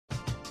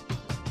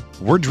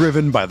We're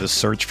driven by the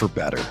search for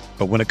better.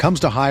 But when it comes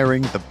to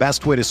hiring, the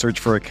best way to search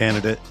for a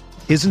candidate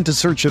isn't to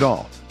search at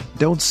all.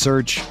 Don't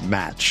search,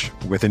 match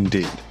with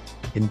Indeed.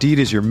 Indeed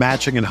is your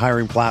matching and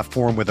hiring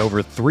platform with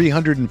over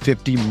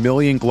 350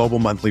 million global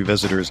monthly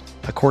visitors,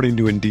 according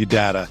to Indeed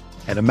data,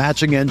 and a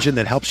matching engine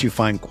that helps you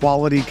find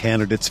quality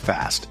candidates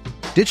fast.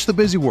 Ditch the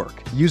busy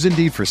work. Use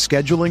Indeed for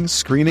scheduling,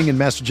 screening, and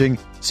messaging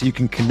so you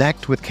can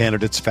connect with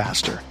candidates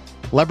faster.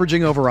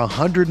 Leveraging over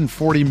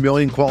 140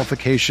 million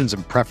qualifications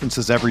and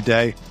preferences every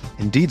day,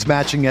 Indeed's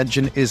matching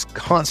engine is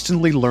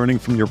constantly learning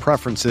from your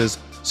preferences,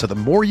 so the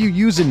more you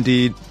use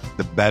Indeed,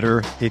 the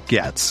better it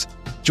gets.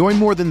 Join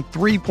more than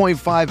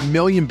 3.5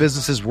 million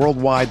businesses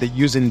worldwide that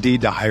use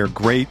Indeed to hire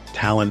great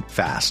talent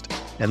fast.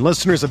 And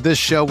listeners of this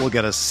show will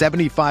get a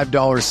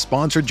 $75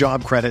 sponsored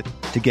job credit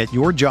to get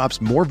your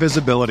jobs more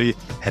visibility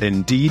at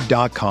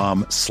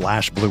Indeed.com/Blue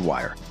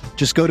Wire.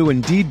 Just go to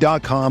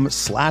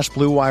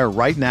Indeed.com/Blue Wire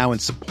right now and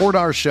support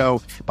our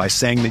show by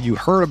saying that you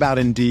heard about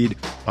Indeed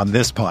on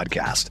this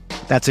podcast.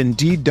 That's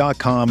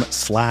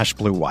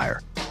Indeed.com/Blue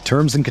Wire.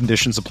 Terms and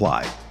conditions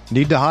apply.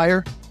 Need to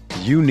hire?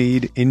 You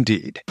need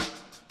Indeed.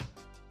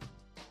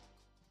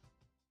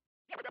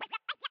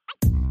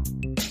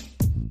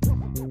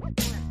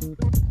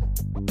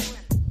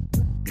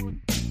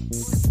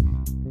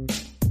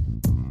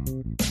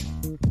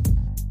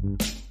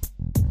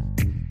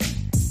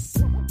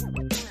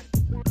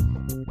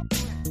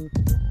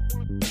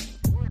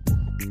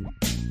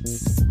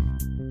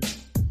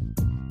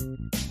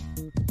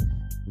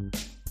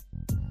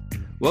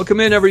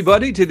 Welcome in,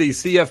 everybody, to the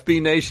CFB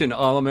Nation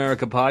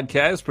All-America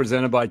podcast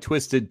presented by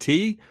Twisted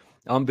Tea.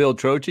 I'm Bill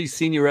Trocchi,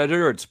 senior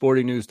editor at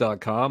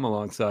sportingnews.com,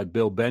 alongside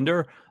Bill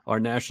Bender, our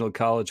national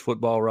college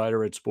football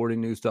writer at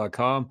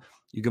sportingnews.com.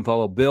 You can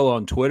follow Bill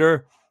on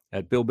Twitter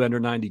at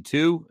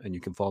BillBender92, and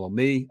you can follow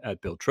me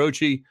at Bill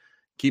Trocchi.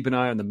 Keep an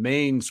eye on the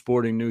main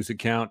Sporting News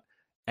account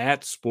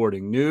at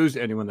Sporting News.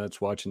 Anyone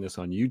that's watching this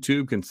on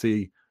YouTube can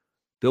see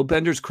Bill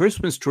Bender's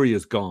Christmas tree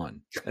is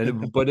gone,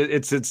 but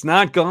it's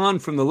not gone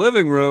from the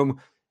living room.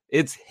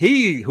 It's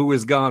he who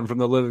is gone from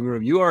the living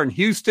room. You are in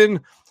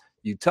Houston.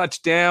 You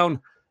touched down.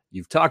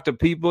 You've talked to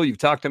people. You've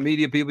talked to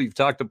media people. You've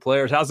talked to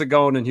players. How's it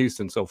going in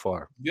Houston so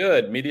far?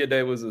 Good. Media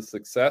day was a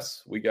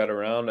success. We got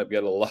around. I've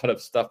got a lot of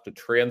stuff to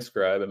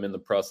transcribe. I'm in the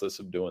process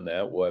of doing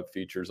that. We'll have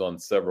features on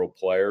several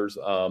players.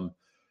 A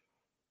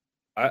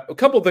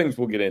couple of things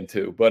we'll get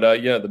into, but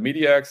the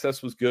media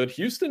access was good.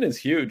 Houston is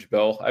huge,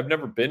 Bill. I've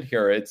never been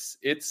here. It's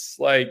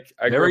like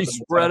very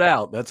spread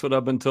out. That's what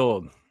I've been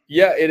told.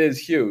 Yeah, it is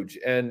huge.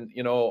 And,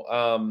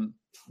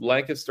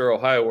 Lancaster,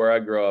 Ohio, where I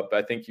grew up,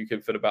 I think you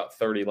could fit about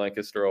 30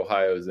 Lancaster,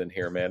 Ohios in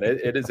here, man.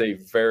 It is a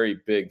very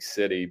big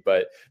city,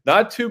 but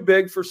not too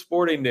big for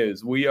Sporting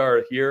News. We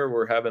are here.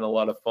 We're having a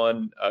lot of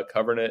fun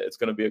covering it. It's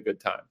going to be a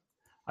good time.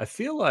 I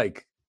feel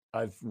like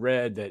I've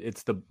read that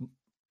it's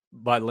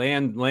by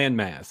land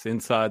mass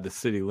inside the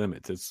city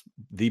limits, it's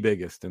the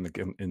biggest in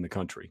the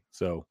country.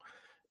 So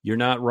you're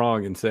not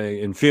wrong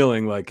in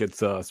feeling like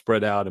it's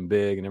spread out and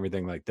big and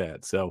everything like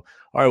that. So,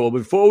 all right, well,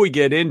 before we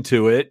get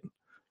into it,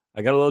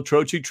 I got a little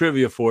Trocchi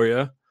trivia for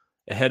you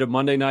ahead of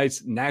Monday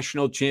night's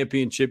national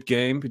championship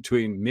game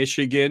between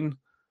Michigan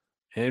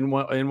and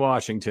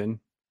Washington.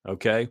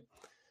 Okay.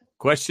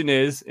 Question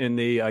is,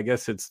 I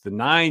guess it's the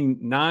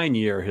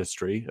nine-year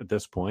history at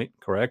this point,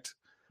 correct?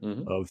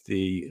 Mm-hmm. Of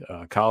the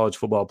college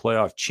football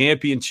playoff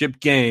championship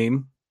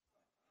game,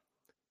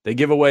 they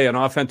give away an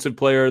offensive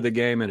player of the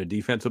game and a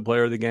defensive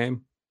player of the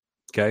game.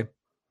 Okay.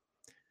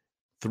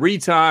 3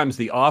 times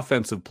the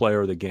offensive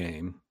player of the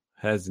game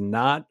has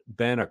not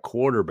been a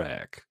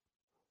quarterback.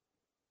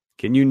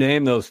 Can you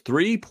name those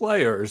 3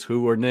 players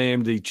who were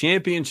named the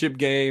championship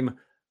game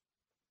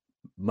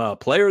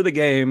player of the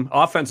game,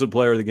 offensive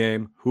player of the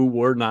game, who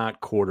were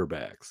not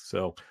quarterbacks?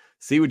 So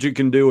see what you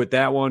can do with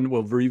that one.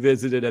 We'll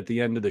revisit it at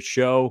the end of the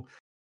show.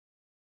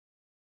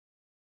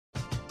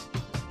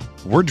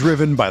 We're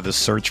driven by the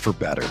search for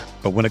better.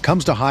 But when it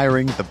comes to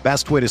hiring, the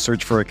best way to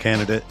search for a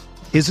candidate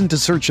isn't to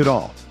search at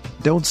all.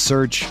 Don't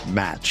search,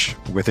 match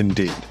with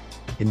Indeed.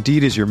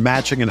 Indeed is your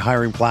matching and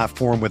hiring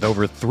platform with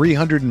over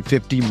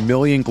 350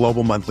 million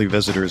global monthly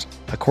visitors,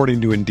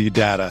 according to Indeed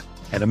data,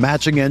 and a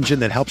matching engine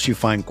that helps you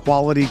find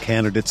quality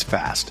candidates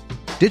fast.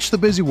 Ditch the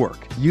busy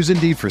work. Use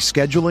Indeed for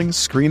scheduling,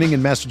 screening,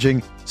 and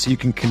messaging so you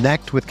can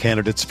connect with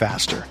candidates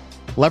faster.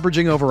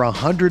 Leveraging over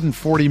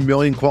 140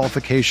 million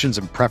qualifications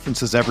and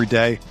preferences every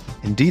day,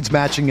 Indeed's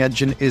matching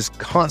engine is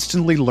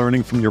constantly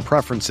learning from your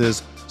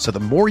preferences, so the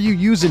more you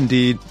use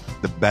Indeed,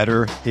 the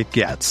better it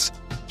gets.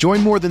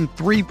 Join more than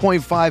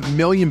 3.5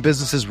 million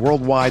businesses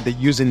worldwide that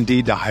use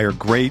Indeed to hire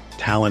great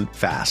talent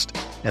fast.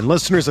 And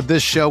listeners of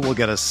this show will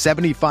get a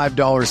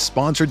 $75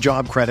 sponsored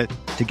job credit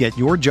to get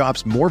your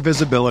jobs more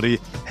visibility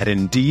at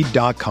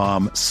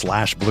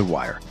Indeed.com/Blue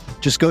Wire.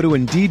 Just go to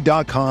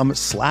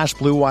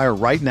Indeed.com/Blue Wire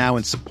right now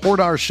and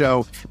support our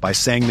show by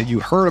saying that you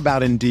heard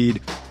about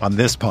Indeed on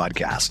this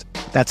podcast.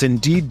 That's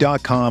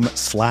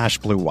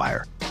Indeed.com/Blue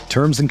Wire.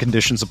 Terms and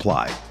conditions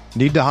apply.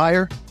 Need to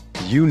hire?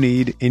 You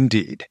need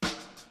Indeed.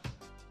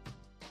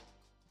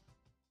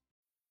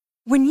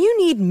 When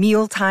you need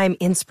mealtime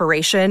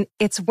inspiration,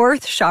 it's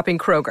worth shopping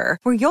Kroger,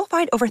 where you'll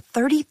find over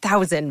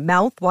 30,000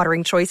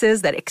 mouth-watering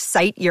choices that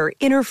excite your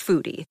inner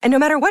foodie. And no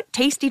matter what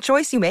tasty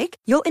choice you make,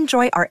 you'll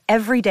enjoy our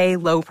everyday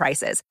low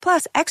prices,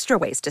 plus extra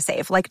ways to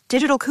save, like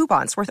digital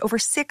coupons worth over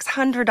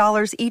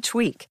 $600 each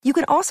week. You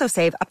can also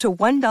save up to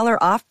 $1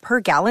 off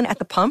per gallon at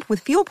the pump with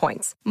fuel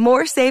points.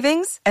 More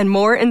savings and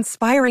more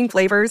inspiring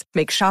flavors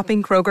make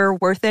shopping Kroger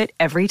worth it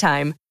every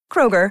time.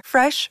 Kroger,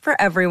 fresh for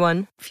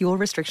everyone. Fuel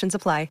restrictions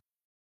apply.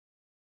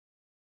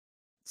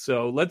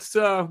 So let's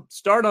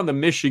start on the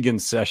Michigan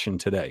session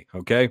today,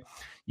 okay?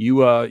 You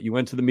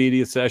went to the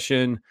media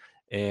session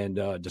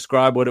and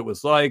describe what it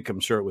was like. I'm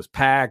sure it was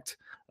packed.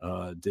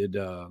 Did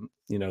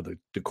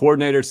the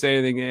coordinator say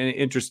anything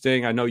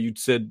interesting? I know you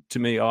said to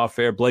me off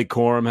air, Blake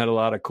Corum had a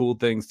lot of cool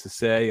things to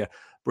say.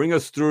 Bring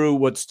us through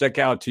what stuck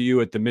out to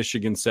you at the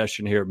Michigan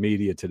session here at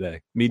Media Day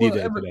today.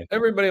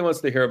 Everybody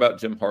wants to hear about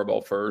Jim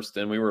Harbaugh first,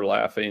 and we were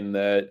laughing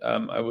that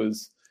I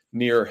was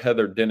near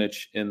Heather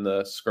Dinich in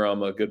the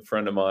scrum, a good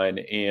friend of mine.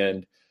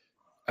 And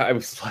I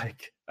was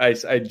like, I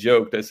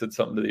joked, I said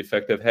something to the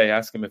effect of, hey,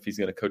 ask him if he's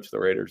going to coach the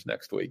Raiders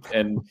next week.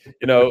 And,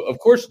 of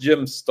course,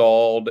 Jim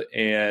stalled.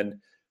 And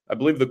I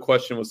believe the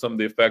question was some of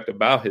the effect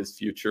about his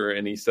future.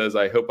 And he says,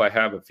 I hope I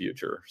have a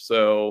future.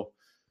 So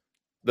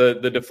the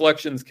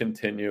deflections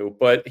continue,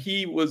 but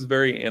he was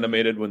very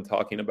animated when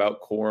talking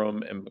about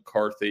Corum and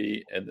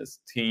McCarthy and this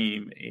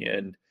team.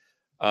 And,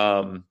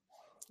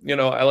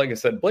 like I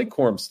said, Blake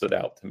Corum stood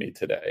out to me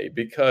today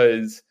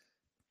because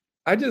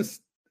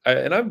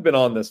and I've been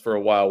on this for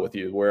a while with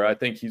you, where I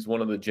think he's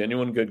one of the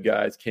genuine good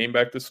guys, came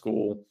back to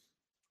school,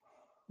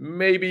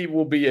 maybe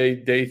will be a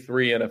day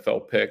 3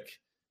 NFL pick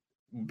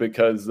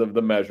because of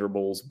the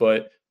measurables,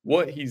 but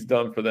what he's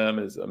done for them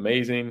is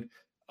amazing.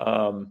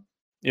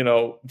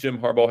 Jim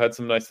Harbaugh had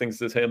some nice things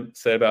to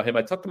say about him.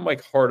 I talked to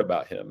Mike Hart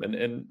about him.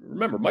 And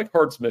remember, Mike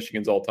Hart's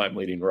Michigan's all-time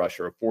leading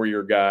rusher, a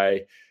 4-year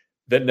guy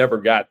that never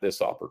got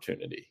this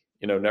opportunity,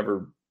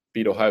 never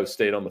beat Ohio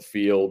State on the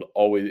field,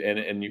 always.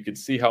 And you could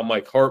see how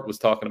Mike Hart was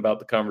talking about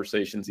the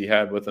conversations he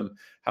had with him,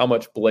 how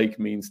much Blake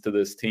means to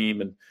this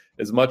team. And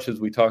as much as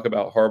we talk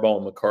about Harbaugh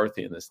and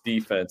McCarthy and this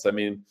defense, I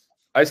mean,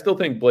 I still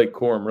think Blake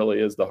Corum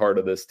really is the heart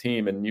of this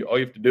team. And all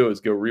you have to do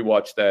is go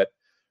rewatch that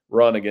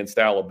run against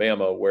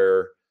Alabama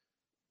where,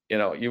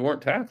 you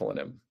weren't tackling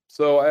him.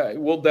 So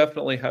we'll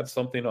definitely have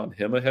something on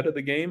him ahead of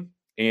the game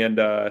and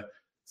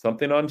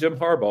something on Jim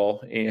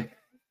Harbaugh. And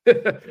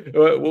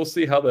we'll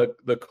see how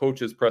the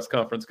coach's press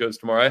conference goes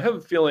tomorrow. I have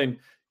a feeling,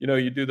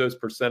 you do those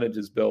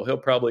percentages, Bill, he'll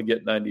probably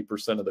get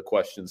 90% of the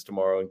questions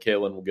tomorrow and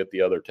Kalen will get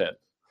the other 10.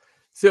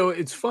 So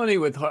it's funny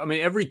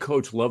every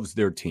coach loves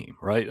their team,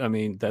 right? I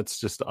mean, that's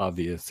just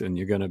obvious, and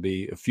you're going to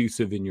be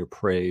effusive in your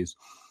praise.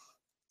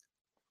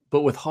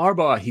 But with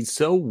Harbaugh, he's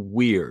so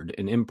weird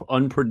and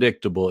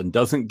unpredictable and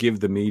doesn't give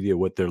the media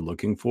what they're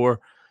looking for.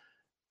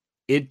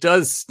 It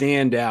does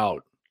stand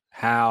out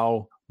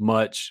how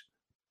much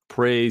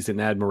praise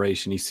and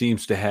admiration he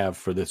seems to have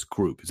for this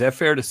group. Is that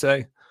fair to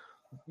say?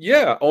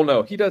 Yeah. Oh,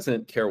 no, he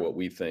doesn't care what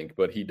we think,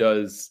 but he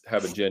does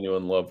have a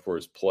genuine love for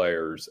his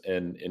players.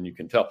 And you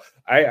can tell.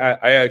 I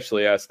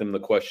actually asked him the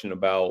question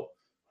about,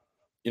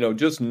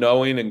 just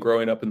knowing and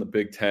growing up in the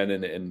Big Ten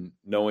and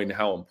knowing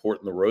how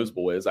important the Rose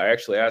Bowl is. I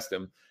actually asked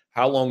him,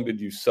 how long did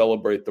you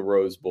celebrate the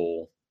Rose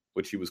Bowl,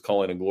 which he was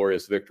calling a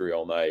glorious victory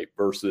all night,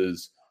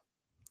 versus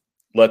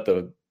let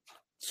the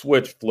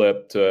switch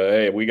flip to,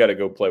 hey, we got to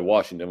go play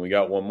Washington. We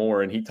got one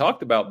more. And he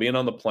talked about being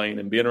on the plane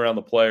and being around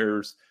the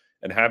players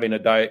and having a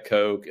Diet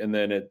Coke. And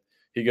then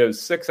he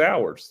goes 6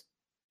 hours.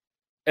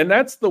 And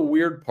that's the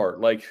weird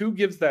part. Like, who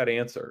gives that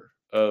answer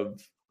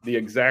of the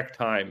exact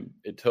time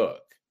it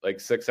took? Like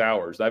 6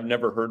 hours. I've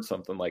never heard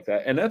something like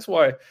that. And that's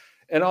why,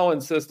 and I'll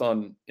insist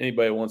on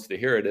anybody who wants to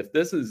hear it. If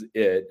this is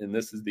it, and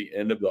this is the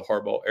end of the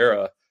Harbaugh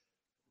era,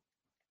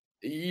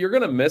 you're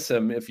going to miss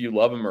him if you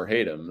love him or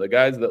hate him. The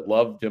guys that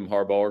love Jim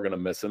Harbaugh are going to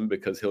miss him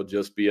because he'll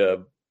just be a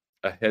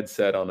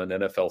headset on an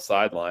NFL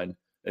sideline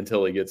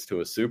until he gets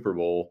to a Super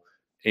Bowl,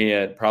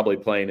 and probably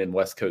playing in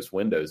West Coast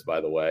windows, by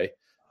the way.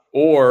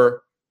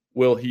 Or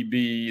will he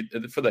be,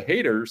 for the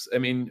haters, I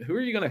mean, who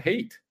are you going to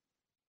hate?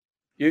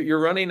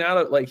 You're running out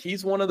of,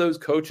 he's one of those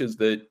coaches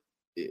that,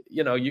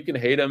 you can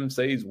hate him,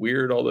 say he's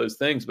weird, all those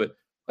things. But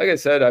like I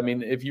said, I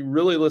mean, if you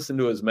really listen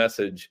to his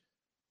message,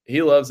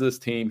 he loves this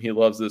team. He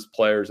loves his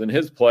players, and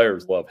his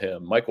players love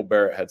him. Michael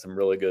Barrett had some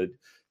really good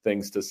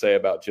things to say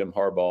about Jim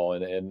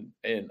Harbaugh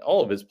and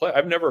all of his play.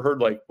 I've never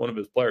heard one of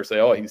his players say,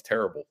 "Oh, he's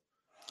terrible."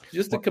 He's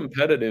just a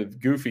competitive,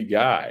 goofy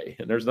guy,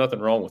 and there's nothing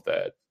wrong with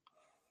that.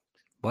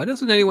 Why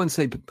doesn't anyone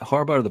say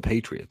Harbaugh to the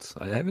Patriots?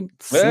 I haven't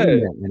seen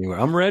that anywhere.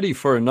 I'm ready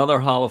for another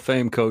Hall of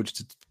Fame coach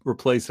to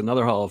replace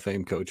another Hall of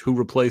Fame coach who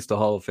replaced a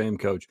Hall of Fame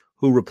coach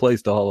who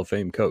replaced a Hall of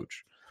Fame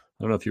coach.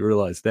 I don't know if you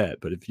realize that,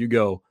 but if you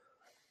go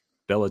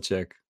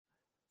Belichick,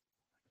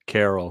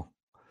 Carroll,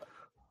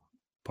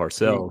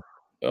 Parcells.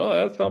 Oh,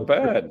 that's not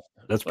bad.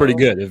 That's pretty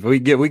good. If we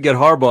get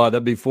Harbaugh,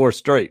 that'd be 4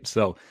 straight.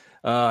 So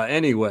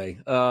anyway,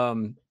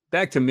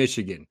 back to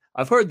Michigan.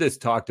 I've heard this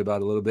talked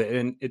about a little bit,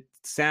 and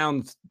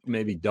sounds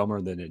maybe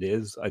dumber than it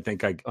is. I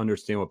think I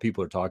understand what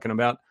people are talking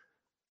about.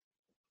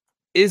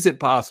 Is it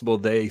possible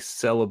they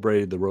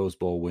celebrated the Rose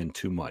Bowl win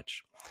too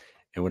much?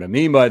 And what I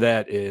mean by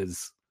that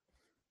is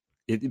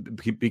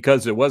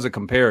because it was a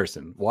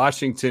comparison.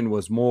 Washington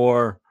was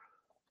more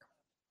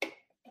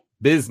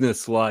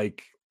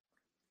business-like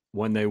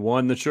when they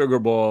won the Sugar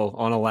Bowl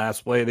on a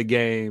last play of the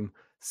game,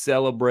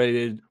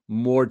 celebrated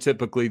more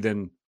typically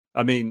than,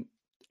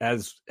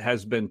 as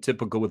has been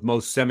typical with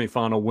most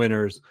semifinal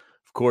winners.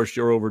 Of course,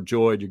 you're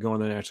overjoyed. You're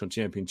going to the national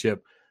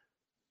championship.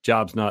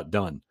 Job's not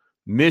done.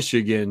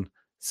 Michigan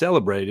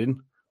celebrated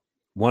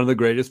one of the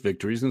greatest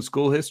victories in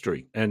school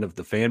history. And if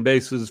the fan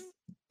base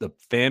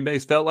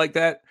felt like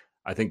that,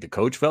 I think the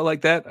coach felt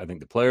like that. I think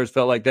the players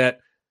felt like that.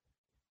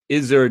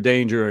 Is there a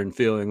danger in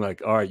feeling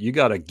like, all right, you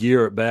got to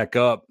gear it back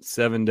up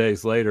 7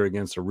 days later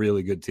against a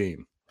really good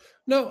team?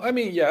 No,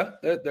 yeah,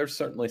 there's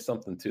certainly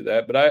something to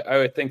that. But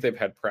I think they've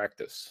had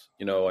practice.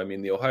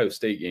 The Ohio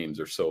State games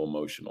are so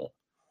emotional.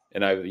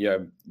 And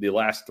the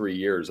last 3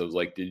 years, I was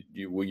like,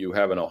 will you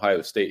have an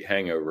Ohio State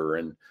hangover?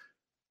 And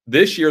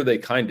this year they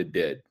kind of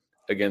did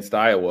against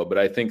Iowa. But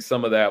I think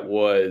some of that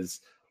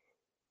was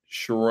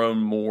Sharon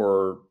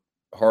Moore.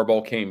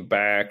 Harbaugh came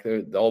back,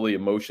 all the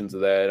emotions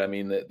of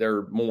that.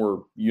 They're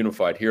more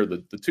unified here. The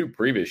 2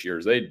 previous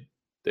years,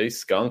 they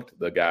skunked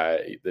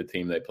the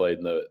team they played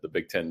in the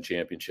Big Ten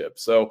championship.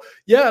 So,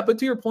 yeah, but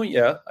to your point,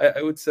 yeah,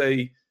 I would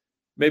say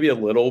maybe a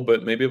little,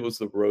 but maybe it was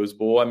the Rose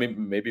Bowl.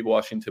 Maybe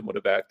Washington would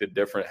have acted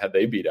different had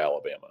they beat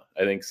Alabama.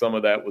 I think some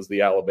of that was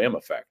the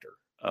Alabama factor.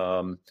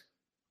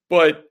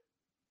 But,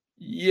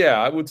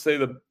 yeah, I would say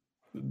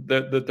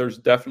that there's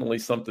definitely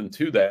something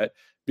to that,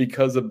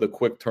 because of the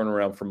quick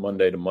turnaround from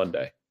Monday to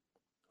Monday.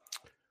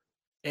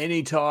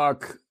 Any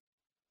talk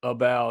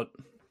about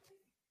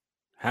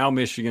how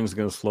Michigan's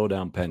going to slow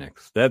down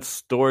Penix?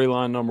 That's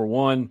storyline number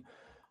one.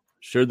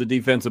 Sure, the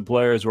defensive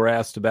players were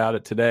asked about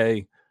it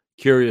today.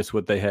 Curious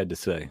what they had to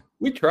say.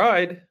 We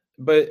tried,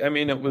 but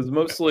it was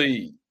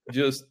mostly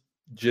just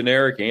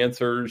generic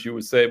answers. You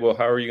would say, well,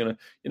 how are you going to,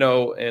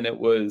 and it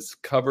was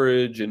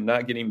coverage and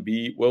not getting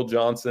beat. Will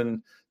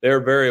Johnson, they're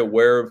very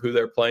aware of who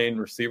they're playing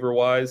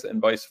receiver-wise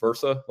and vice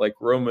versa. Like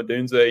Rome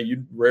Odunze,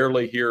 you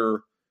rarely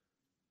hear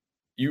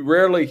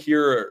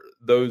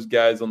those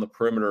guys on the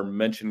perimeter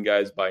mention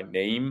guys by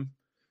name,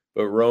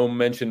 but Rome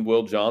mentioned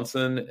Will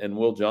Johnson and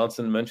Will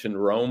Johnson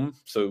mentioned Rome.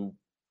 So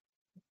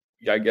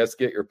I guess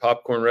get your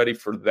popcorn ready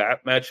for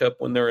that matchup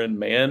when they're in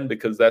man,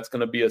 because that's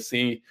going to be a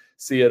see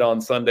it on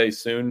Sunday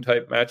soon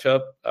type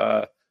matchup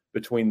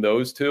between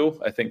those two.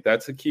 I think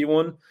that's a key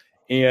one.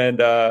 And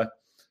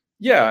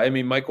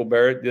Michael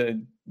Barrett,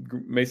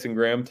 Mason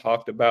Graham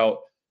talked about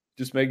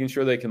just making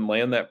sure they can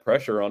land that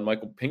pressure on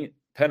Michael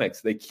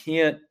Penix.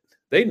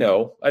 They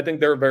know. I think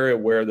they're very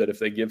aware that if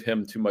they give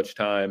him too much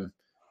time,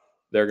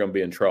 they're going to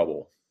be in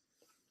trouble.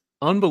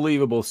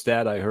 Unbelievable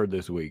stat I heard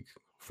this week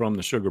from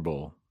the Sugar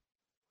Bowl,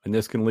 and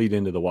this can lead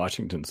into the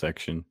Washington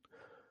section.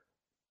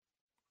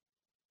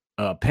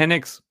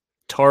 Penix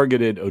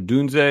targeted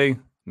Odunze,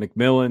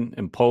 McMillan,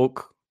 and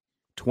Polk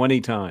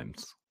 20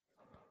 times.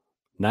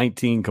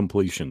 19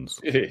 completions.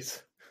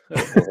 Jeez.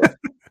 That's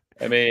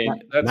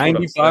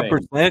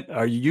 95%.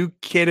 Are you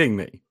kidding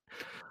me?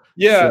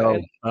 Yeah.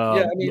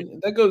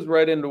 That goes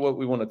right into what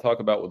we want to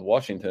talk about with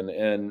Washington.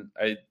 And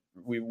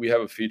we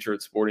have a feature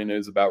at Sporting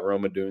News about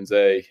Rome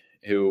Odunze,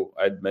 who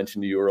I'd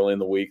mentioned to you early in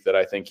the week that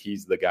I think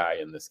he's the guy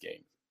in this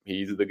game.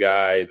 He's the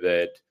guy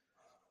that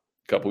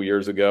a couple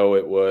years ago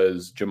it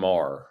was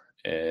Jamar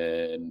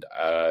and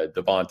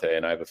Devontae,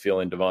 and I have a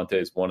feeling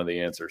Devontae is one of the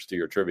answers to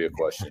your trivia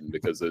question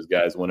because those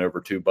guys went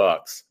over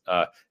 $2.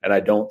 And I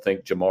don't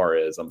think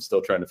Jamar is. I'm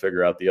still trying to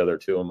figure out the other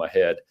two in my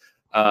head.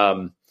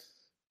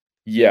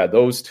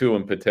 Those two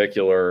in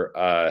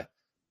particular,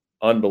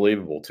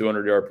 unbelievable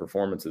 200-yard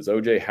performances.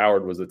 O.J.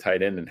 Howard was a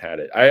tight end and had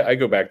it. I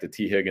go back to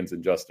T. Higgins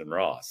and Justin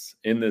Ross.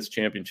 In this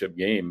championship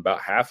game,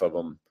 about half of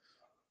them,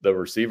 the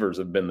receivers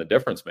have been the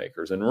difference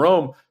makers. And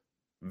Rome,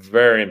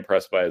 very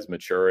impressed by his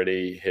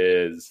maturity,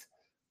 his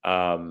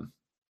there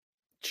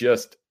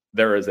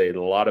is a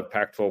lot of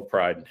Pac-12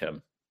 pride in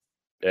him.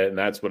 And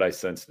that's what I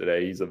sense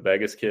today. He's a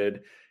Vegas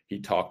kid. He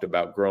talked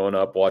about growing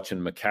up watching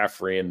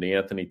McCaffrey and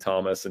DeAnthony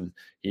Thomas, and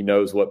he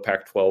knows what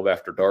Pac-12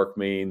 after dark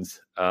means.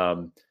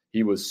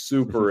 He was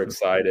super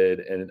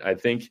excited, and I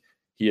think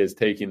he is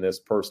taking this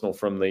personal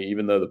from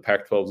even though the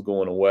Pac-12 is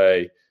going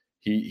away,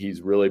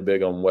 he's really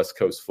big on West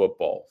Coast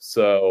football.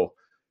 So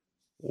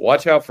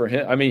watch out for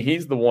him.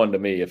 He's the one to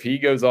me. If he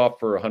goes off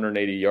for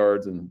 180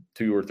 yards and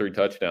 2 or 3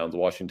 touchdowns,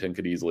 Washington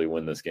could easily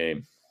win this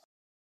game.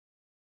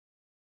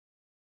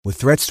 With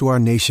threats to our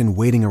nation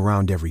waiting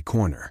around every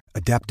corner,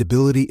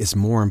 adaptability is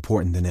more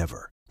important than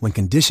ever. When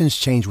conditions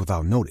change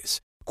without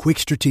notice, quick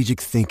strategic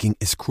thinking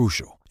is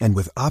crucial. And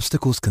with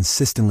obstacles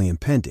consistently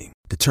impending,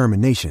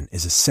 determination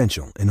is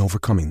essential in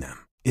overcoming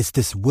them. It's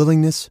this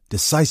willingness,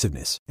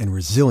 decisiveness, and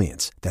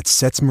resilience that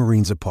sets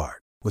Marines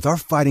apart. With our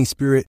fighting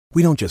spirit,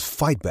 we don't just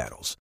fight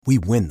battles, we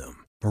win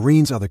them.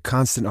 Marines are the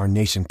constant our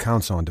nation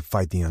counts on to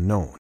fight the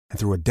unknown. And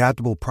through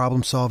adaptable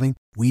problem solving,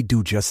 we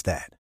do just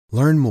that.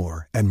 Learn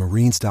more at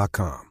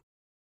marines.com.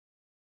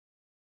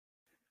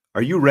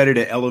 Are you ready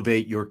to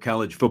elevate your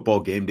college football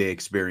game day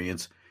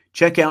experience?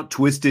 Check out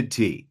Twisted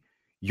Tea,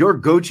 your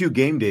go-to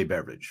game day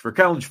beverage for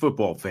college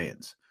football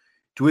fans.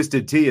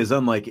 Twisted Tea is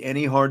unlike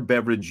any hard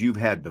beverage you've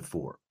had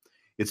before.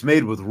 It's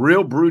made with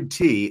real brewed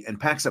tea and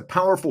packs a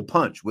powerful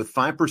punch with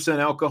 5%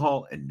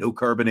 alcohol and no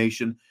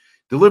carbonation,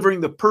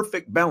 delivering the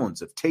perfect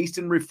balance of taste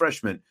and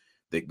refreshment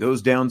that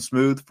goes down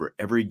smooth for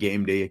every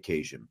game day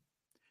occasion.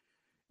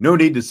 No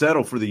need to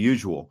settle for the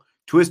usual.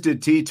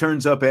 Twisted Tea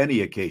turns up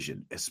any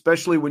occasion,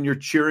 especially when you're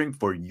cheering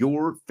for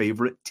your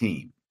favorite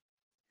team.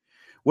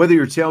 Whether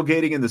you're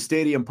tailgating in the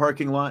stadium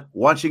parking lot,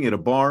 watching at a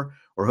bar,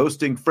 or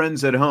hosting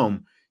friends at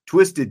home,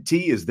 Twisted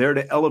Tea is there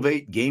to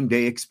elevate game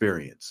day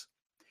experience.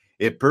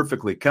 It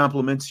perfectly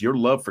complements your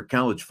love for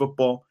college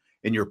football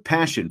and your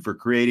passion for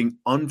creating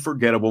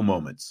unforgettable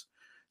moments.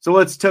 So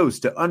let's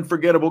toast to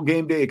unforgettable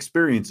game day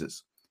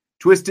experiences.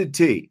 Twisted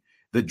Tea,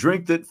 the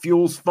drink that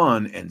fuels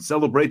fun and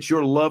celebrates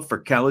your love for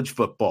college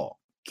football.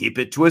 Keep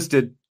it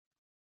twisted.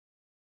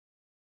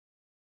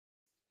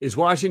 Is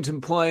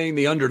Washington playing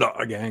the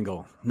underdog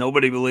angle?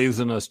 Nobody believes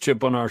in us,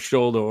 chip on our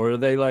shoulder, or are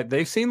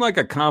they seem like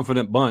a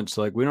confident bunch.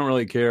 Like, we don't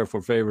really care if we're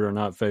favored or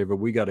not favored.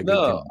 We got a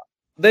good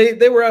team.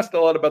 They were asked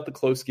a lot about the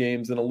close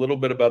games and a little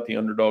bit about the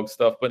underdog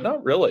stuff, but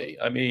not really.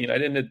 I mean, I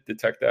didn't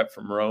detect that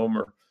from Rome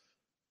or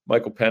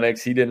Michael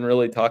Penix. He didn't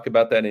really talk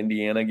about that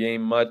Indiana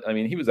game much. I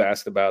mean, he was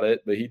asked about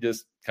it, but he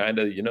just kind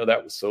of,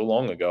 that was so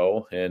long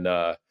ago. And,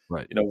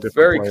 right.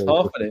 Very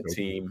confident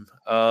team.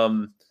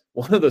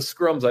 One of the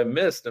scrums I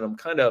missed, and I'm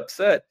kind of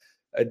upset,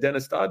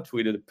 Dennis Dodd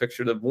tweeted a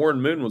picture that Warren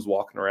Moon was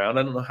walking around.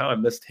 I don't know how I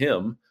missed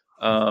him,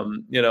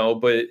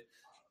 but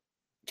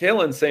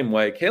Kalen, same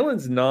way.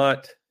 Kalen's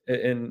not,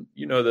 and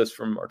you know this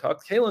from our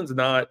talk, Kalen's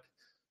not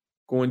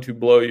going to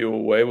blow you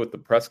away with the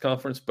press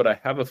conference, but I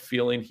have a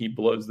feeling he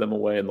blows them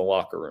away in the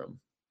locker room.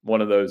 One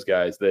of those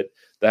guys that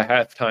the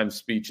halftime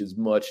speech is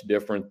much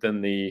different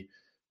than the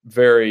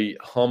very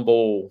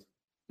humble,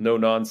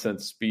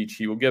 no-nonsense speech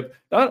he will give.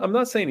 I'm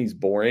not saying he's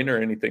boring or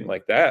anything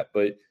like that,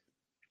 but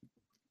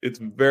it's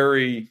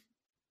very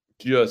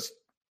just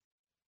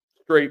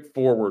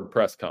straightforward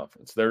press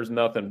conference. There's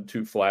nothing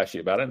too flashy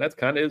about it, and that's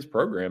kind of his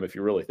program if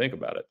you really think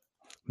about it.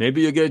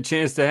 Maybe you get a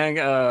chance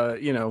to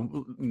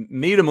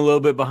meet him a little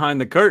bit behind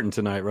the curtain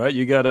tonight, right?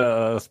 You got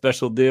a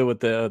special deal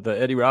with the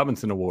Eddie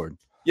Robinson Award.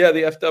 Yeah,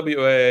 the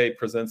FWAA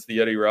presents the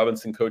Eddie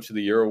Robinson Coach of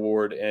the Year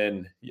Award,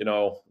 and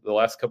the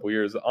last couple of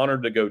years,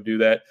 honored to go do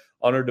that.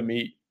 Honored to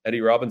meet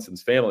Eddie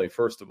Robinson's family,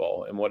 first of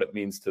all, and what it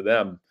means to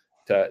them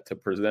to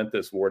present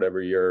this award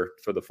every year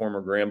for the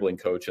former Grambling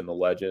coach and the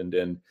legend.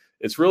 And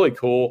it's really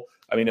cool.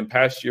 I mean, in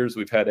past years,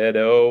 we've had Ed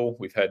O,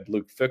 we've had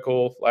Luke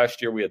Fickell. Last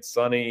year, we had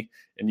Sonny,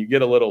 and you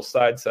get a little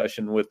side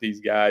session with these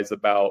guys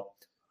about,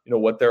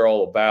 what they're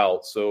all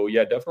about. So,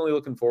 yeah, definitely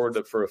looking forward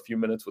for a few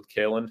minutes with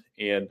Kalen.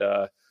 And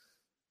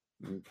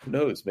who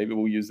knows, maybe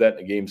we'll use that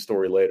in a game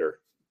story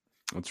later.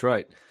 That's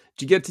right.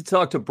 Did you get to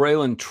talk to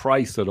Braylon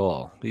Trice at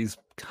all? He's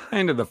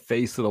kind of the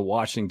face of the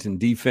Washington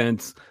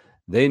defense.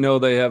 They know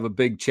they have a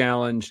big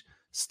challenge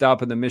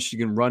stopping the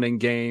Michigan running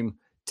game.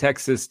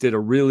 Texas did a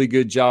really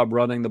good job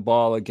running the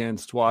ball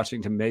against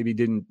Washington, maybe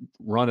didn't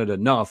run it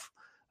enough.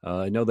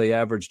 I know they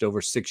averaged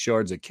over 6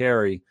 yards a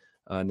carry,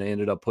 and they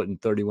ended up putting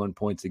 31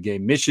 points a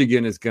game.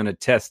 Michigan is going to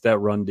test that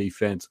run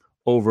defense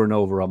over and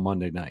over on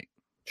Monday night.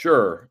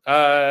 Sure.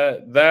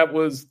 That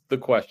was the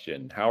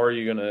question. How are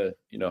you going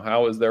to,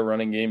 how is their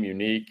running game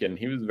unique? And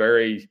he was not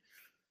very,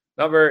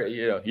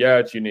 yeah,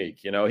 it's unique.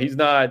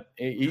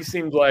 He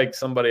seems like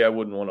somebody I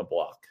wouldn't want to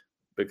block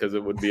because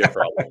it would be a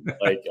problem.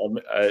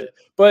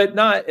 But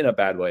not in a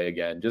bad way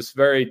again, just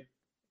very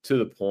to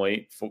the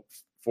point,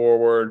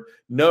 forward.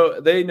 No,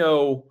 they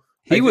know.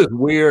 He was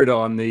weird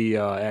on the,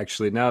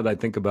 actually, now that I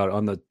think about it,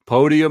 on the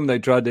podium, they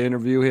tried to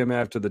interview him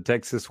after the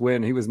Texas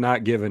win. He was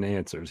not giving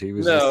answers.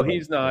 He's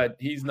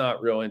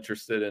not real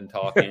interested in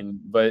talking,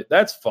 but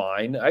that's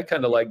fine. I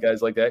kind of like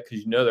guys like that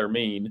because they're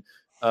mean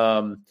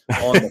on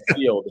the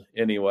field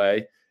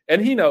anyway.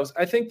 And he knows,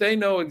 I think they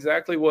know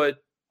exactly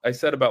what I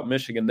said about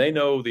Michigan. They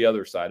know the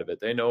other side of it.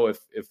 They know if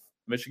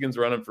Michigan's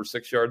running for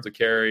 6 yards a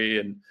carry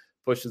and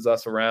pushes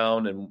us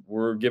around and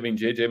we're giving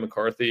JJ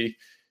McCarthy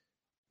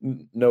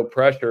no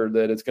pressure,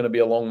 that it's going to be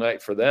a long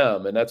night for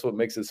them. And that's what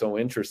makes it so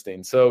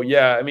interesting. So,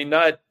 yeah, I mean,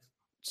 not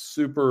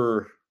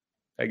super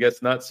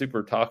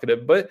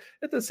talkative, but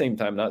at the same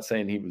time, not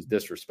saying he was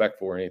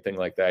disrespectful or anything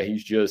like that.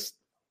 He's just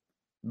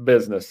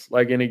business,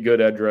 like any good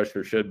edge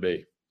rusher should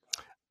be.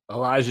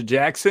 Elijah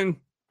Jackson,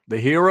 the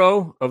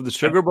hero of the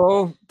Sugar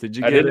Bowl. Did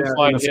you get in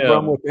a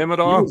scrum with him at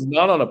all? He was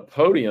not on a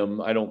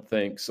podium, I don't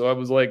think. So I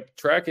was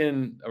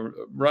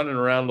running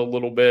around a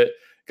little bit.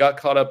 Got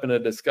caught up in a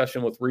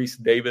discussion with Reese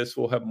Davis.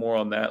 We'll have more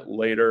on that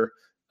later.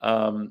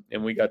 And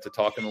we got to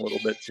talking a little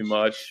bit too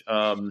much.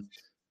 And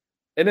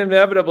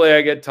inevitably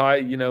I get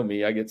I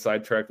get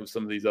sidetracked with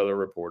some of these other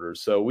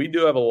reporters. So we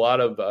do have a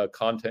lot of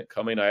content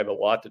coming. I have a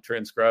lot to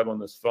transcribe on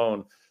this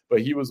phone,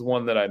 but he was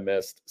one that I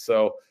missed.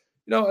 So,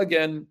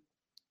 again,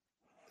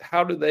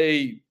 how do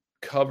they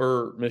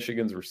cover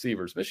Michigan's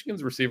receivers.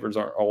 Michigan's receivers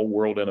aren't all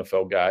world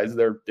NFL guys.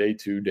 They're day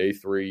 2, day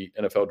 3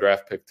 NFL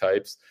draft pick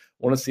types.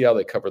 Want to see how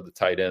they cover the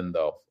tight end,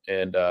 though.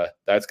 And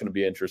that's going to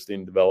be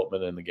interesting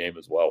development in the game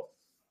as well.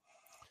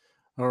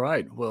 All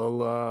right.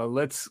 Well,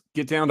 let's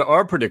get down to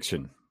our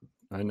prediction.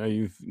 I know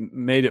you've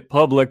made it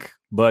public,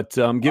 but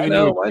I'm giving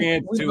you a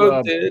chance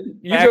to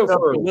back up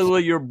a little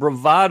of your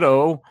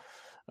bravado.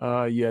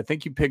 I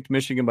think you picked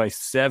Michigan by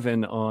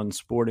 7 on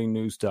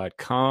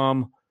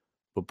sportingnews.com,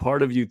 but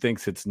part of you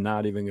thinks it's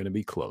not even going to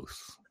be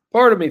close.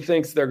 Part of me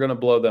thinks they're going to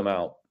blow them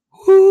out.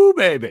 Woo,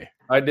 baby.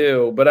 I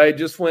do, but I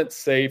just went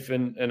safe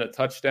in a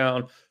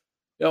touchdown.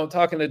 I'm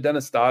talking to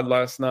Dennis Dodd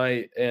last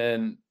night,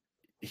 and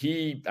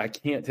I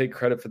can't take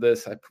credit for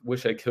this. I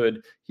wish I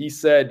could. He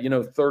said,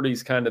 30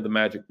 is kind of the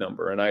magic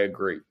number, and I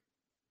agree.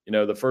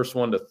 The first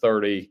one to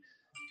 30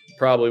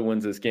 probably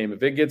wins this game.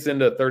 If it gets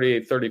into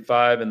 38,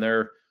 35, and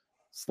they're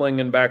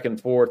slinging back and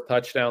forth,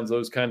 touchdowns,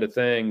 those kind of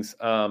things,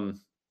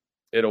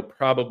 it'll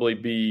probably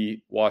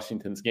be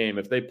Washington's game.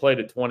 If they play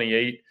to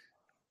 28,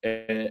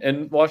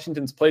 and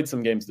Washington's played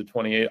some games to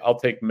 28, I'll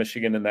take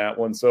Michigan in that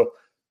one. So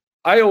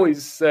I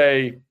always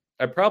say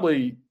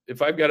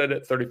if I've got it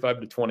at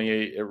 35 to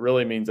 28, it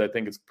really means I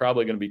think it's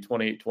probably going to be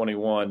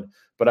 28-21,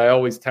 but I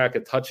always tack a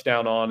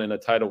touchdown on in a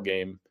title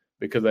game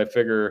because I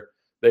figure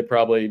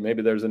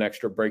maybe there's an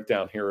extra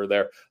breakdown here or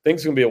there. I think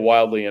it's going to be a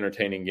wildly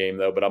entertaining game,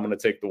 though, but I'm going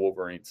to take the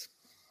Wolverines.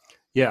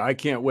 Yeah, I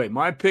can't wait.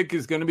 My pick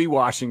is going to be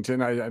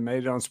Washington. I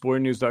made it on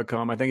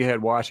sportingnews.com. I think I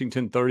had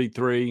Washington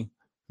 33,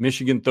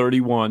 Michigan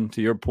 31.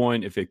 To your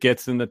point, if it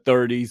gets in the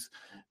 30s,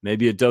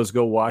 maybe it does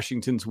go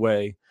Washington's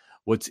way.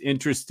 What's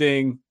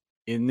interesting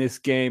in this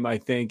game, I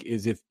think,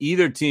 is if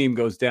either team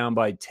goes down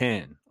by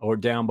 10 or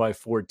down by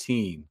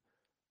 14,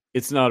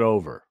 it's not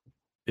over.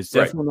 It's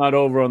definitely not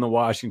over on the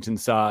Washington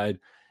side.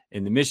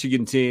 And the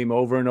Michigan team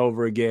over and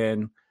over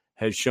again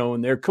has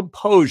shown their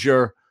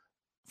composure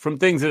from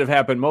things that have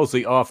happened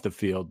mostly off the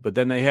field. But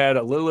then they had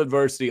a little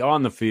adversity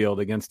on the field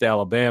against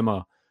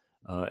Alabama,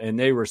 and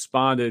they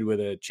responded with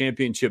a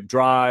championship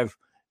drive.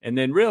 And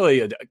then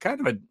really I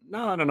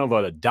don't know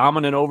about a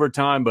dominant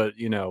overtime, but,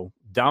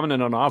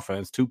 dominant on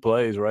offense, 2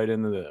 plays right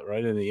in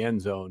the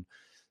end zone.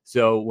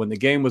 So when the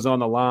game was on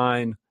the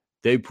line,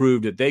 they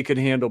proved that they could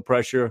handle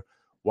pressure.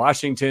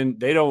 Washington,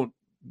 they don't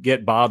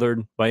get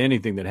bothered by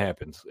anything that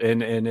happens.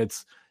 And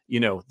it's,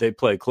 they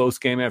play close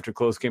game after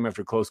close game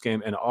after close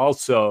game. And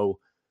also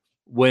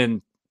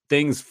when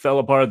things fell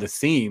apart at the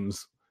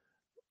seams,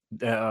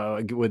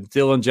 with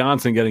Dylan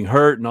Johnson getting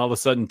hurt and all of a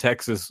sudden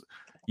Texas,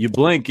 you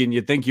blink and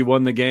you think you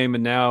won the game,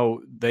 and now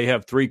they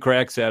have 3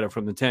 cracks at it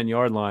from the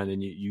 10-yard line,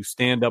 and you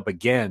stand up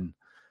again.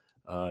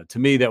 To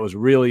me, that was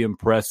really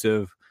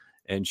impressive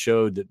and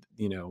showed that,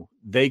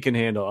 they can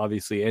handle,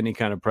 obviously, any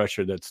kind of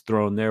pressure that's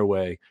thrown their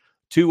way.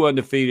 2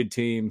 undefeated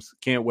teams.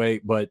 Can't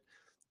wait. But,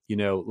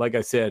 like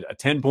I said, a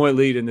 10-point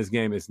lead in this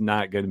game is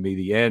not going to be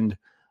the end,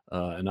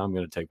 and I'm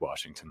going to take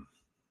Washington.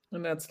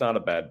 And that's not a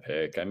bad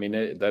pick. I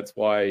mean, that's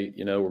why,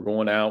 we're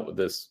going out with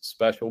this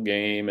special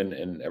game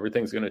and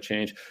everything's going to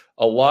change.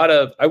 I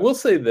will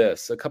say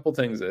this, a couple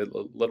things,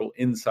 little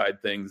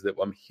inside things that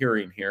I'm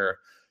hearing here,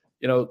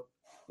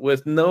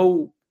 with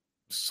no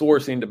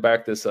sourcing to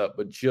back this up,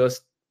 but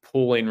just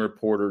pulling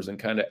reporters and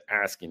kind of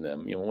asking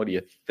them, what do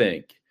you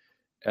think?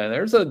 And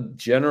there's a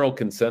general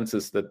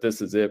consensus that this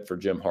is it for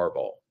Jim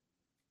Harbaugh,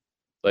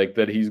 like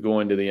that he's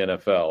going to the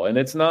NFL. And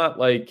it's not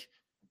like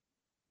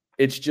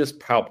it's just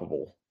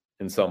palpable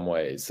in some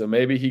ways. So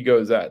maybe he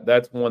goes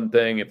that's one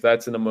thing. If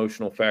that's an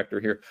emotional factor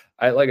here,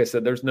 like I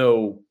said, there's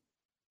no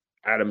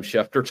Adam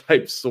Schefter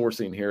type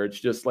sourcing here. It's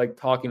just like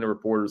talking to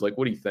reporters, like,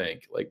 what do you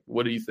think? Like,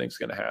 what do you think is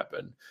going to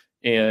happen?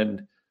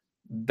 And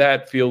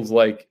that feels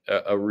like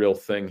a real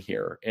thing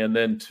here. And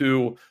then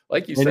 2,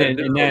 like you said,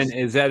 and then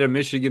is that a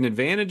Michigan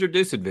advantage or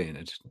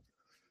disadvantage?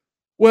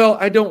 Well,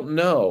 I don't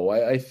know.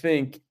 I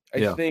think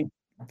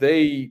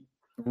they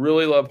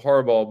really love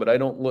Harbaugh, but I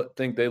don't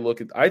think they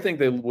I think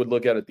they would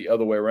look at it the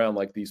other way around.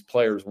 Like, these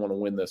players want to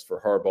win this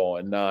for Harbaugh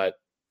and not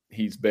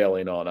he's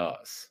bailing on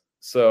us.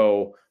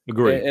 So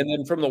agree. And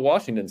then from the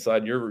Washington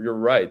side, you're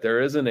right.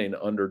 There isn't an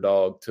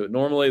underdog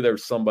normally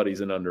there's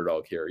somebody's an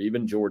underdog here.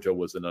 Even Georgia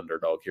was an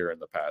underdog here in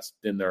the past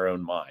in their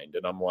own mind.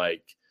 And I'm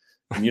like,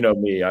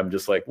 me, I'm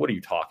just like, what are you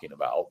talking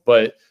about?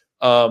 But,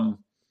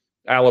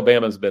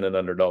 Alabama's been an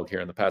underdog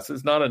here in the past.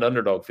 It's not an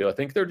underdog feel. I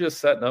think they're just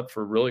setting up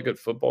for a really good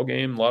football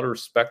game. A lot of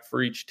respect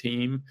for each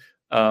team.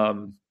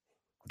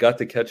 Got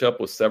to catch up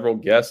with several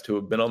guests who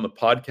have been on the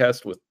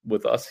podcast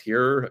with us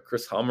here,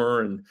 Chris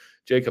Hummer and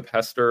Jacob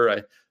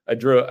Hester.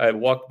 I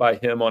walked by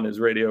him on his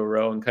radio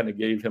row and kind of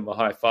gave him a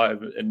high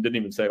five and didn't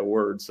even say a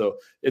word. So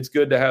it's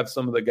good to have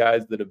some of the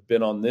guys that have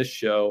been on this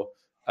show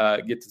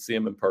get to see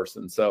him in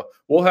person. So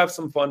we'll have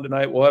some fun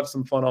tonight. We'll have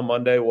some fun on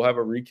Monday. We'll have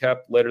a recap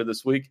later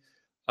this week.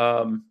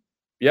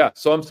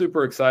 So I'm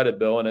super excited,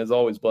 Bill, and as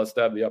always, blessed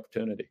to have the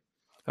opportunity.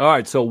 All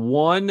right, so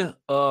one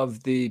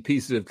of the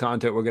pieces of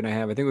content we're going to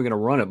have, I think we're going to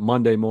run it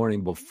Monday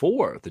morning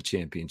before the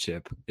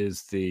championship,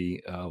 is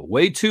the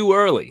way too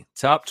early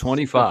top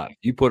 25.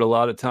 You put a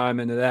lot of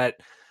time into that.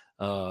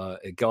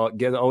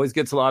 Always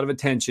gets a lot of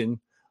attention.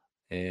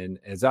 And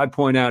as I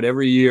point out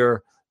every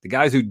year, the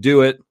guys who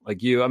do it,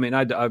 like you, I mean,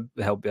 I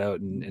help out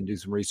and do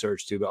some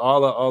research too, but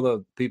all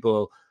the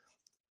people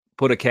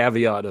put a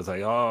caveat as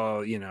like,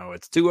 oh,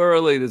 it's too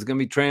early. There's going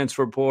to be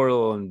transfer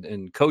portal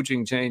and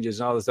coaching changes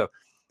and all this stuff.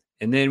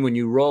 And then when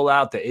you roll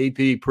out the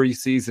AP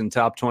preseason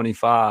top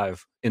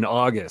 25 in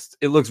August,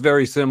 it looks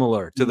very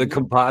similar to the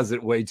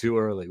composite way too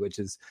early, which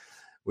is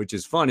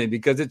funny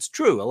because it's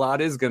true. A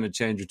lot is going to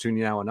change between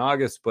now and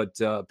August, but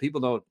people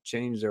don't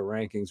change their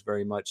rankings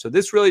very much. So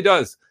this really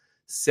does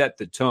set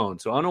the tone.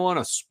 So I don't want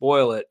to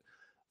spoil it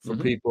for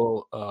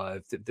people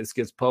if this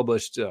gets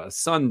published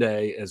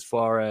Sunday as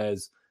far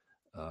as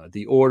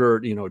the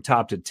order,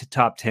 top to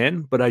top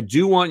 10. But I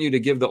do want you to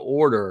give the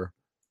order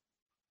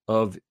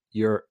of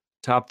your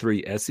top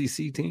 3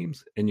 SEC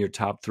teams and your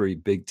top 3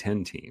 Big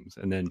Ten teams.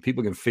 And then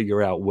people can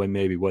figure out what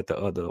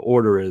the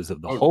order is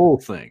of the whole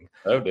thing.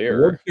 Oh,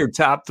 dear. What's your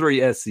top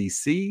 3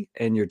 SEC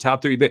and your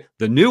top 3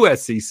 the new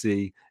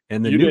SEC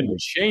and the you new didn't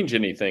change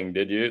anything,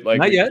 did you? Like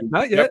Not yet.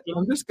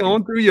 I'm just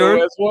going through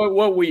yours. So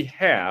what we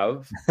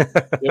have,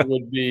 it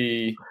would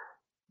be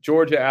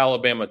Georgia,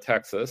 Alabama,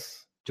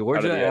 Texas.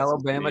 Georgia,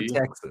 Alabama,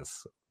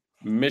 Texas.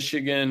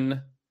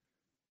 Michigan,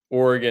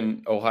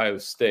 Oregon, Ohio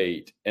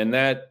State. And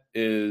that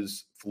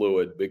is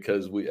fluid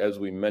because as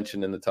we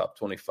mentioned in the top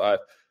 25,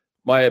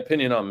 my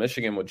opinion on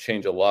Michigan would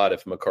change a lot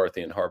if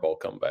McCarthy and Harbaugh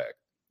come back.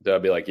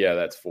 I'd be like, yeah,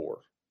 that's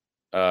 4.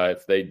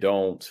 If they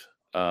don't,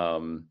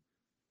 and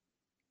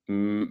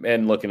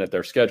looking at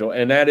their schedule,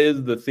 and that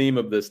is the theme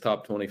of this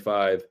top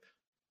 25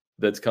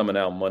 that's coming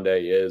out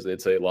Monday, is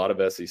it's a lot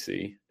of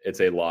SEC.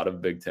 It's a lot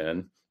of Big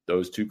Ten.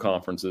 Those 2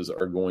 conferences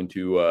are going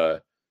to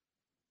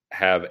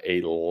have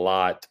a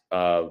lot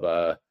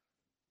of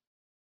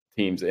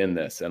teams in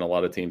this and a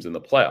lot of teams in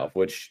the playoff,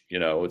 which,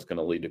 it's going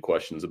to lead to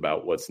questions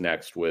about what's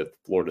next with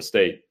Florida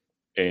State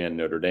and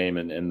Notre Dame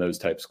and those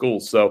type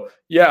schools. So,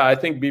 yeah, I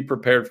think be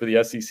prepared for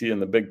the SEC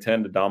and the Big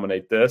Ten to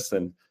dominate this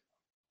and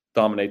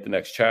dominate the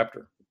next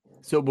chapter.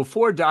 So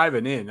before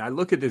diving in, I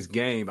look at this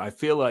game. I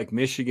feel like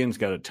Michigan's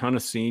got a ton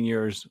of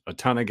seniors, a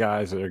ton of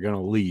guys that are going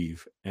to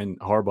leave, and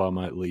Harbaugh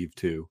might leave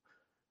too.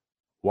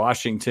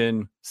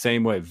 Washington,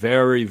 same way,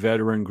 very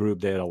veteran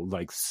group. They had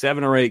like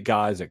 7 or 8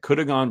 guys that could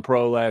have gone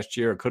pro last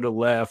year, could have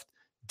left,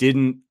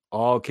 didn't,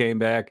 all came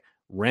back,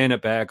 ran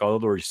it back, all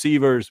the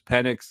receivers,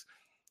 Penix,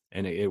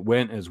 and it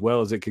went as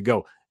well as it could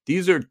go.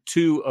 These are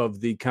 2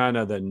 of the kind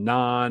of the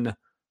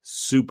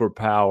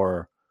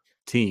non-superpower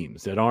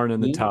teams that aren't in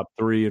the top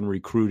 3 in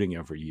recruiting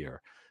every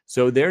year.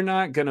 So they're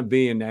not going to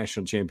be in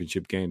national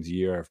championship games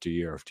year after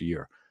year after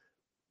year.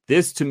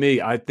 This, to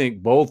me, I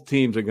think both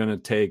teams are going to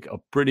take a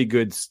pretty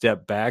good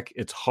step back.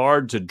 It's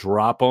hard to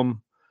drop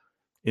them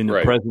in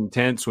the present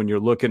tense when you're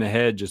looking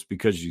ahead just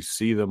because you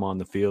see them on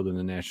the field in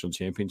the national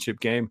championship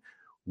game.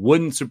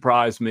 Wouldn't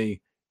surprise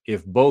me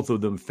if both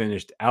of them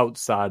finished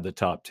outside the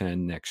top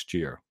 10 next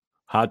year.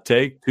 Hot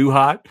take? Too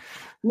hot?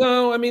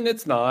 No, I mean,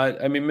 it's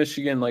not. I mean,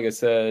 Michigan, like I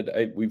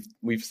said,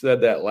 we've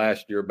said that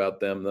last year about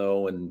them,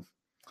 though, and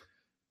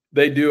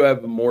they do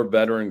have a more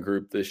veteran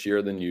group this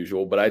year than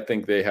usual, but I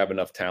think they have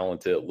enough talent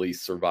to at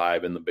least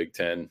survive in the Big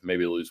Ten,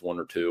 maybe lose 1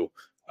 or 2.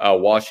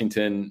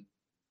 Washington,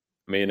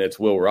 I mean, it's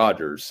Will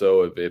Rogers,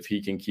 so if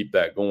he can keep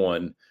that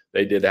going,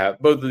 they did have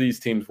 – both of these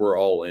teams were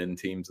all-in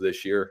teams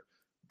this year,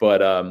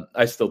 but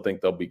I still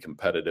think they'll be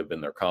competitive in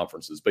their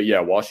conferences. But,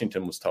 yeah,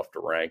 Washington was tough to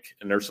rank,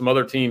 and there's some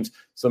other teams,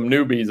 some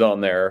newbies on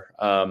there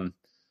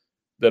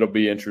that'll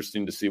be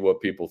interesting to see what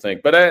people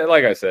think. But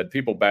like I said,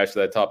 people bash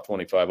that top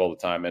 25 all the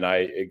time, and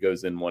it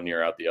goes in one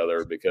year out the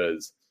other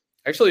because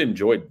I actually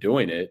enjoyed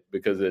doing it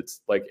because it's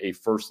like a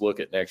first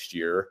look at next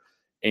year.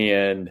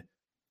 And,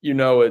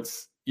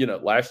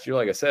 last year,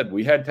 like I said,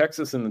 we had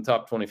Texas in the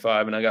top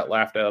 25, and I got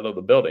laughed out of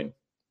the building.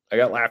 I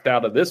got laughed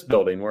out of this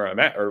building where I'm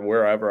at or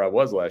wherever I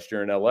was last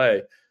year in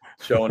LA,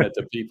 showing it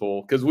to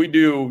people because we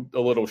do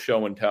a little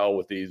show and tell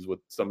with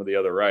some of the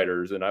other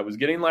writers. And I was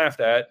getting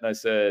laughed at, and I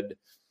said,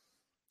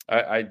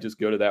 I just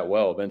go to that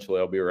well. Eventually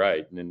I'll be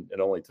right. And it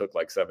only took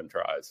like 7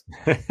 tries.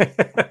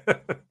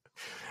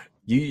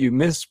 You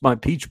missed my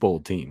Peach Bowl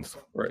teams,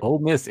 right? Ole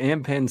Miss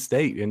and Penn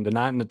State, and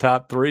not in the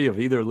top 3 of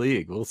either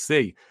league. We'll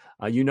see.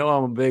 I'm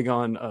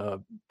a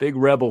big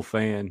Rebel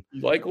fan.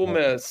 You like Ole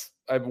Miss.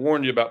 I've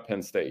warned you about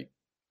Penn State.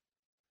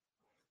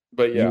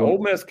 But yeah, Ole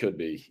Miss could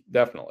be,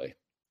 definitely.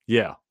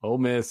 Yeah, Ole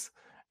Miss.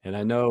 And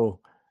I know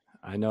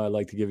I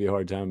like to give you a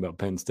hard time about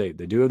Penn State.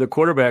 They do have the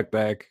quarterback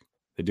back.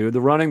 They do have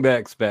the running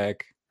backs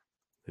back.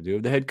 They do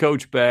have the head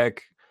coach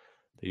back.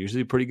 They're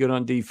usually pretty good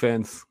on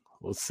defense.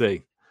 We'll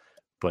see.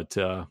 But,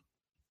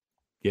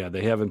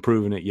 they haven't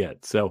proven it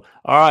yet. So,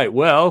 all right,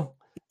 well,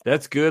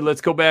 that's good.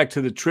 Let's go back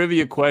to the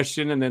trivia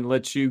question and then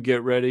let you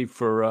get ready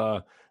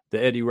for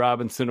the Eddie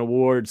Robinson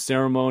Award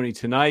ceremony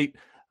tonight.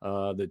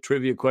 The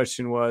trivia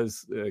question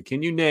was,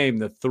 can you name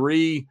the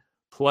 3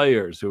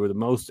 players who were the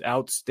most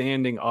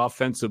outstanding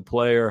offensive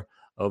player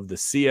of the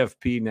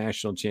CFP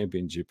National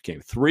Championship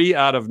game? 3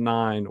 out of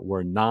 9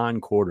 were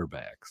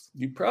non-quarterbacks.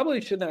 You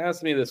probably shouldn't have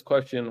asked me this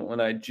question when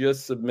I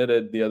just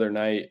submitted the other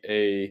night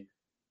a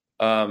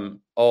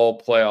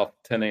all playoff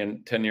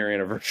 10-year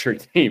anniversary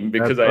team,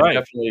 because That's I right.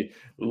 definitely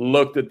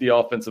looked at the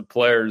offensive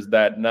players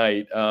that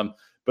night.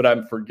 But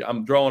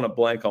I'm drawing a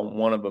blank on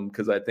one of them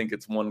because I think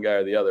it's one guy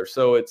or the other.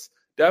 So it's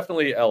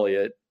definitely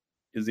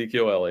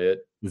Ezekiel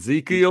Elliott.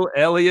 Ezekiel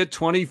Elliott,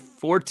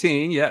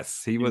 2014.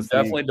 Yes, he was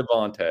definitely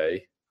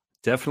Devontae.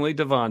 Definitely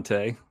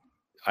Devontae.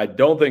 I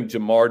don't think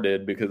Jamar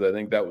did, because I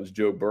think that was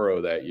Joe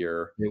Burrow that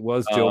year. It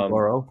was Joe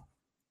Burrow.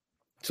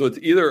 So it's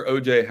either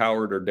O.J.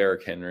 Howard or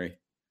Derrick Henry,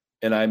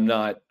 and I'm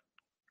not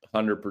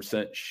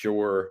 100%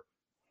 sure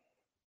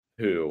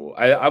who.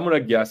 I'm going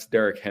to guess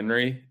Derrick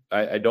Henry.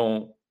 I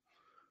don't,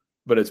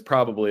 but it's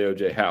probably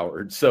O.J.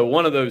 Howard. So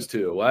one of those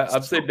two.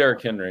 I'd say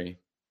Derrick Henry.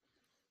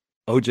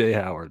 O.J.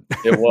 Howard.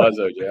 It was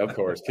O.J., of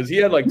course, because he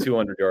had like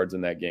 200 yards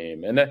in that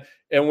game.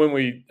 And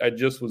when I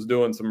just was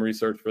doing some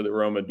research for the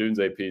Roma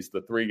Dunze piece,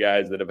 the three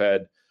guys that have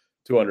had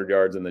 200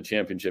 yards in the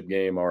championship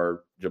game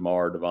are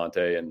Jamar,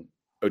 Devontae, and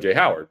O.J.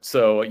 Howard.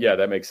 So, yeah,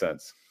 that makes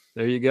sense.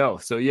 There you go.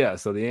 So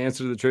the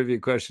answer to the trivia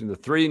question, the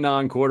three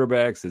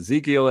non-quarterbacks,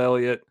 Ezekiel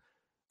Elliott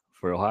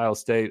for Ohio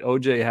State,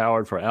 O.J.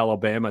 Howard for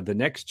Alabama the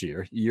next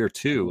year, year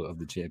 2 of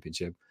the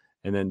championship,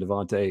 and then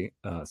Devontae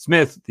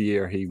Smith, the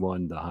year he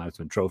won the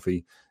Heisman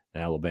Trophy.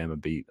 Alabama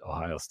beat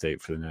Ohio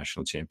State for the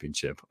national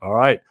championship. All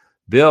right,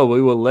 Bill,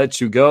 we will let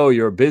you go.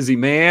 You're a busy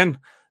man.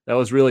 That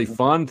was really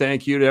fun.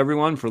 Thank you to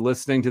everyone for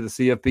listening to the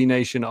CFB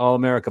Nation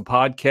All-America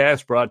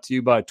podcast, brought to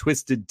you by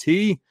Twisted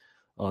Tea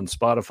on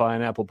Spotify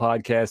and Apple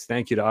Podcasts.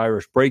 Thank you to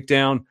Irish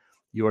Breakdown,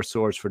 your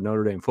source for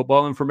Notre Dame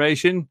football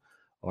information.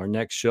 Our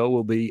next show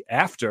will be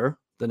after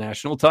the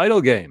national title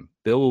game.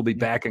 Bill will be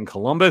back in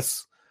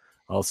Columbus.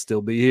 I'll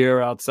still be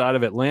here outside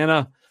of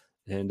Atlanta.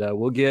 And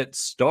we'll get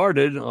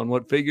started on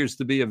what figures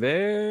to be a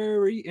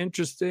very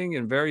interesting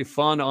and very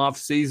fun off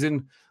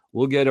season.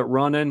 We'll get it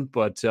running.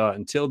 But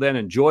until then,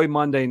 enjoy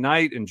Monday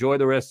night. Enjoy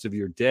the rest of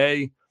your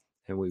day.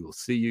 And we will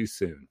see you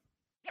soon.